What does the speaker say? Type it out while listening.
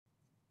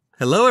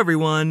Hello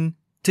everyone!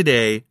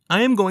 Today,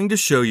 I am going to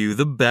show you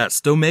the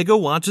best Omega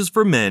watches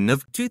for men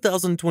of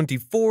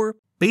 2024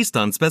 based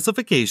on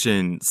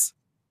specifications.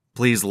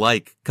 Please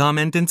like,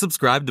 comment, and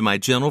subscribe to my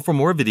channel for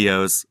more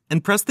videos,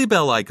 and press the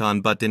bell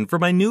icon button for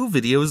my new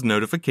videos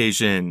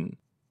notification.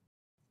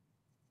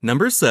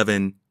 Number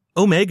 7.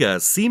 Omega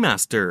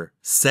Seamaster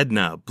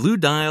Sedna Blue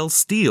Dial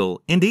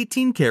Steel and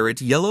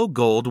 18-karat Yellow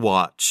Gold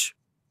Watch.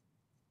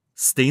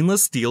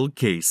 Stainless steel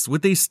case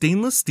with a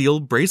stainless steel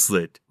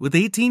bracelet with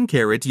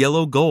 18-karat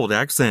yellow gold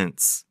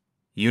accents.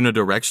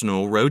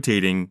 Unidirectional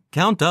rotating,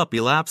 count up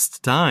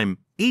elapsed time,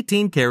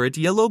 18-karat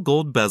yellow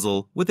gold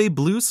bezel with a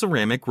blue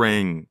ceramic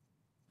ring.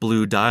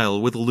 Blue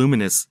dial with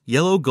luminous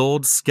yellow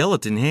gold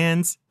skeleton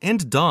hands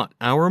and dot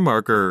hour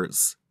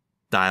markers.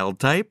 Dial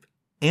type,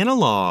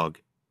 analog.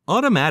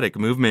 Automatic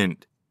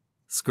movement.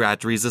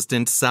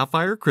 Scratch-resistant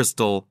sapphire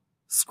crystal.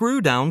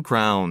 Screw-down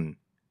crown.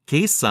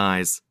 Case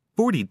size,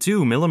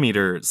 42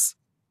 millimeters.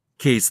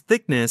 Case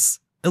thickness,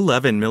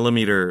 11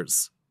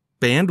 millimeters.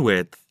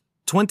 Bandwidth,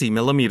 20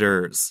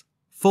 millimeters.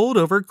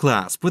 Fold-over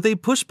clasp with a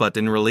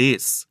push-button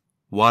release.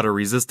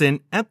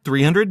 Water-resistant at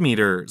 300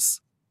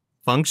 meters.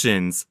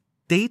 Functions,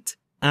 date,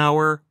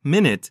 hour,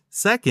 minute,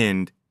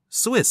 second.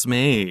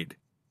 Swiss-made.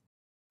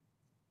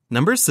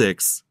 Number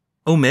 6.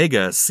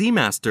 Omega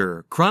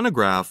Seamaster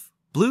Chronograph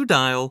Blue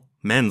Dial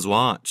Men's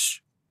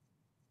Watch.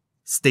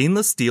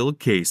 Stainless steel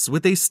case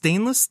with a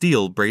stainless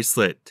steel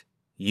bracelet.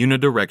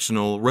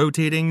 Unidirectional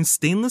rotating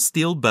stainless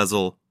steel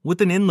bezel with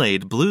an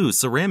inlaid blue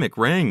ceramic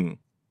ring.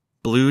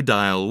 Blue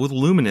dial with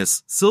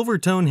luminous silver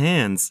tone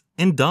hands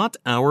and dot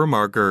hour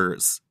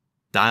markers.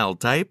 Dial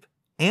type,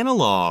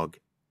 analog.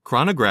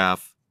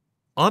 Chronograph.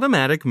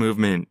 Automatic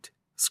movement.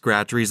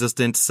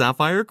 Scratch-resistant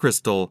sapphire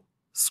crystal.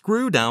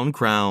 Screw-down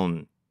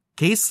crown.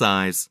 Case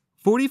size,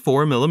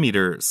 44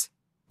 millimeters.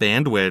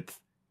 Bandwidth,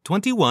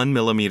 21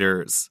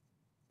 millimeters.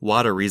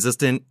 Water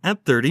resistant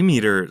at 30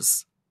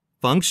 meters.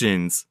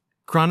 Functions,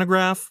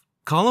 chronograph,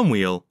 column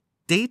wheel,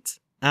 date,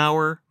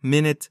 hour,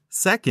 minute,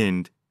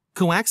 second,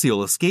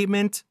 coaxial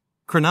escapement,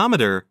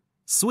 chronometer,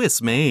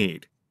 Swiss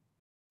made.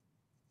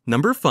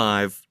 Number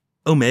 5.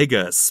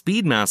 Omega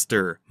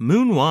Speedmaster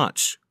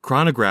Moonwatch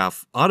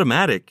Chronograph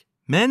Automatic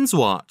Men's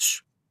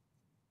Watch.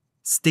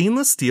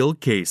 Stainless steel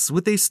case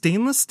with a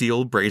stainless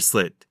steel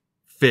bracelet.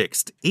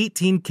 Fixed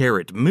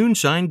 18-karat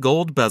moonshine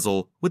gold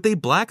bezel with a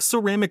black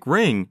ceramic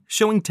ring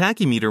showing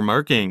tachymeter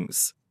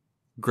markings.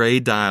 Gray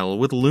dial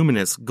with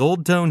luminous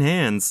gold tone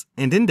hands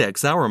and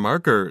index hour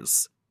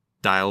markers.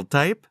 Dial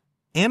type,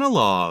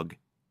 analog.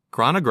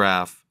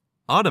 Chronograph,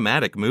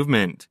 automatic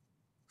movement.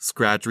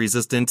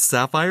 Scratch-resistant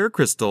sapphire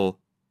crystal.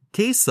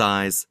 Case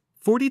size,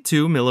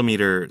 42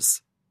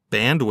 millimeters.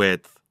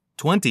 Bandwidth,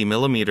 20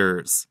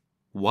 millimeters.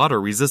 Water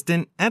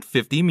resistant at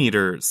 50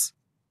 meters.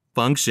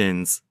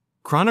 Functions,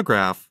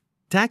 chronograph,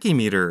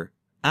 tachymeter,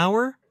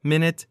 hour,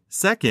 minute,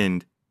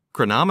 second,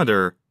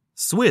 chronometer,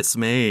 Swiss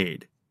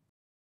made.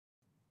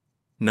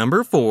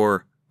 Number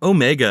 4.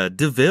 Omega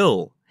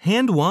Ville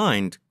Hand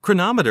Wind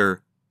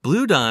Chronometer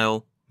Blue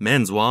Dial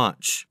Men's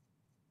Watch.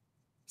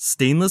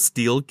 Stainless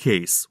steel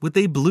case with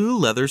a blue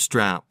leather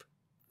strap.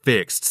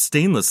 Fixed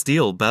stainless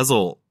steel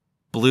bezel.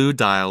 Blue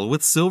dial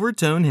with silver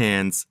tone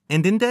hands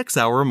and index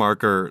hour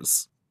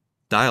markers.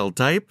 Dial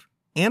type,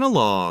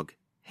 analog.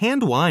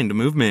 Hand wind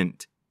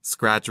movement.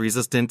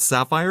 Scratch-resistant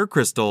sapphire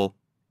crystal.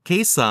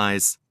 Case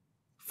size,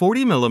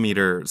 40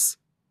 millimeters.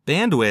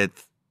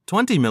 Bandwidth,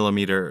 20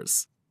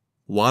 millimeters.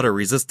 Water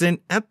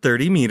resistant at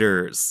 30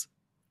 meters.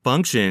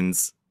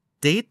 Functions,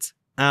 date,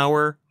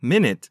 hour,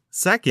 minute,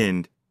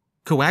 second.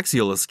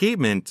 Coaxial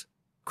escapement.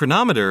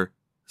 Chronometer,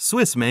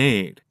 Swiss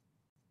made.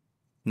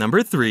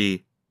 Number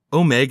 3.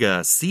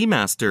 Omega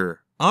Seamaster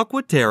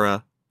Aqua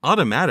Terra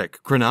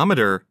Automatic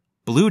Chronometer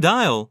Blue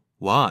Dial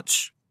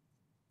Watch.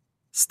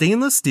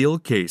 Stainless steel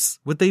case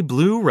with a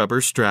blue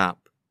rubber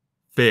strap.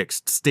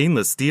 Fixed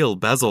stainless steel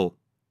bezel.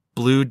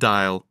 Blue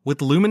dial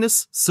with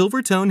luminous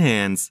silver tone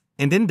hands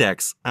and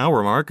index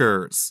hour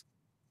markers.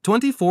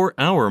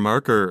 24-hour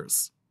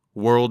markers.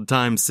 World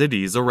time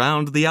cities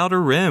around the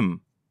outer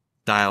rim.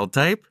 Dial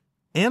type,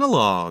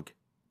 analog.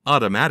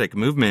 Automatic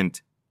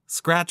movement.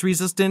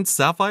 Scratch-resistant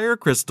sapphire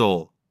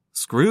crystal.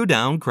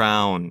 Screw-down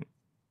crown.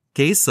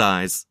 Case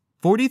size,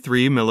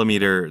 43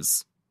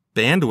 millimeters.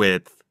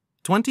 Bandwidth,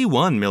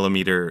 21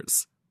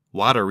 millimeters.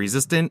 Water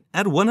resistant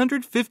at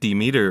 150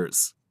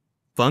 meters.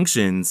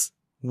 Functions,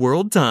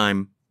 world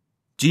time,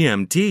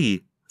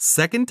 GMT,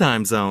 second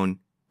time zone,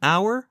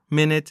 hour,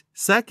 minute,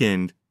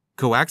 second,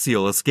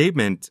 coaxial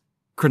escapement,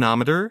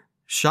 chronometer,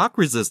 shock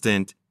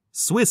resistant,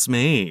 Swiss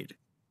made.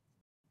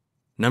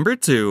 Number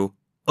 2.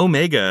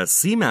 Omega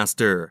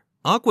Seamaster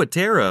Aqua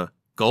Terra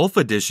Golf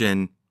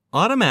Edition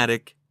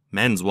Automatic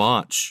Men's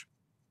Watch.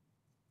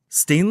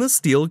 Stainless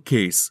steel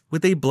case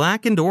with a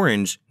black and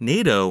orange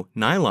NATO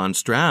nylon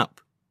strap.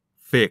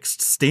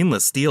 Fixed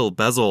stainless steel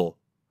bezel.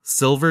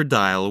 Silver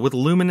dial with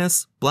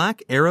luminous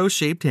black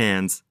arrow-shaped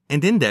hands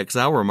and index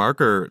hour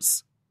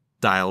markers.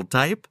 Dial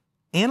type,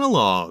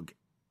 analog.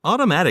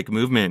 Automatic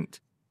movement.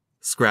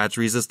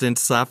 Scratch-resistant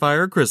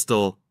sapphire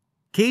crystal.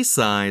 Case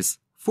size,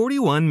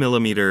 41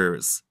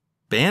 millimeters.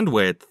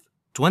 Bandwidth,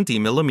 20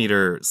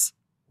 millimeters.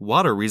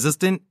 Water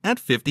resistant at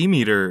 50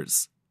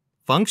 meters.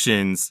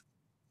 Functions: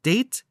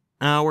 date,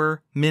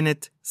 hour,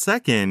 minute,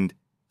 second.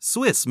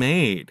 Swiss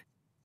made.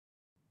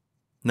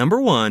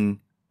 Number 1.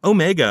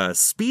 Omega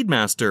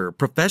Speedmaster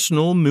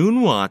Professional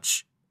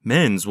Moonwatch,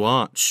 men's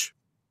watch.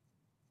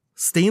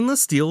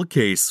 Stainless steel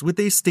case with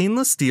a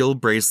stainless steel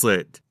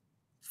bracelet.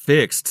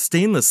 Fixed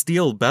stainless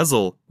steel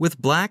bezel with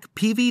black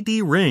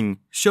PVD ring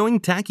showing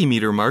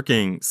tachymeter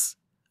markings.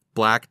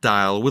 Black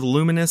dial with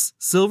luminous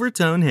silver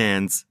tone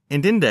hands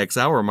and index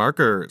hour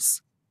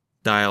markers.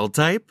 Dial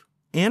type: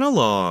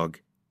 analog.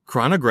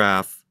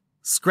 Chronograph.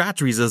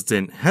 Scratch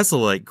resistant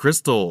Hesselite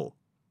crystal.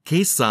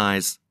 Case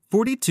size: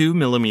 42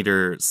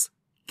 millimeters.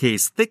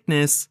 Case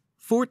thickness: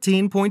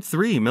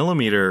 14.3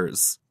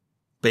 millimeters.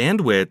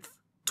 Bandwidth: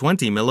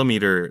 20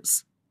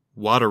 millimeters.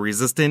 Water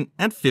resistant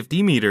at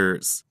 50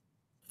 meters.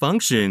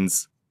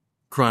 Functions: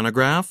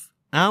 chronograph,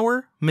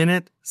 hour,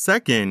 minute,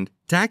 second,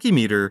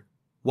 tachymeter,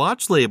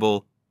 watch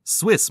label,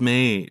 Swiss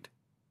made.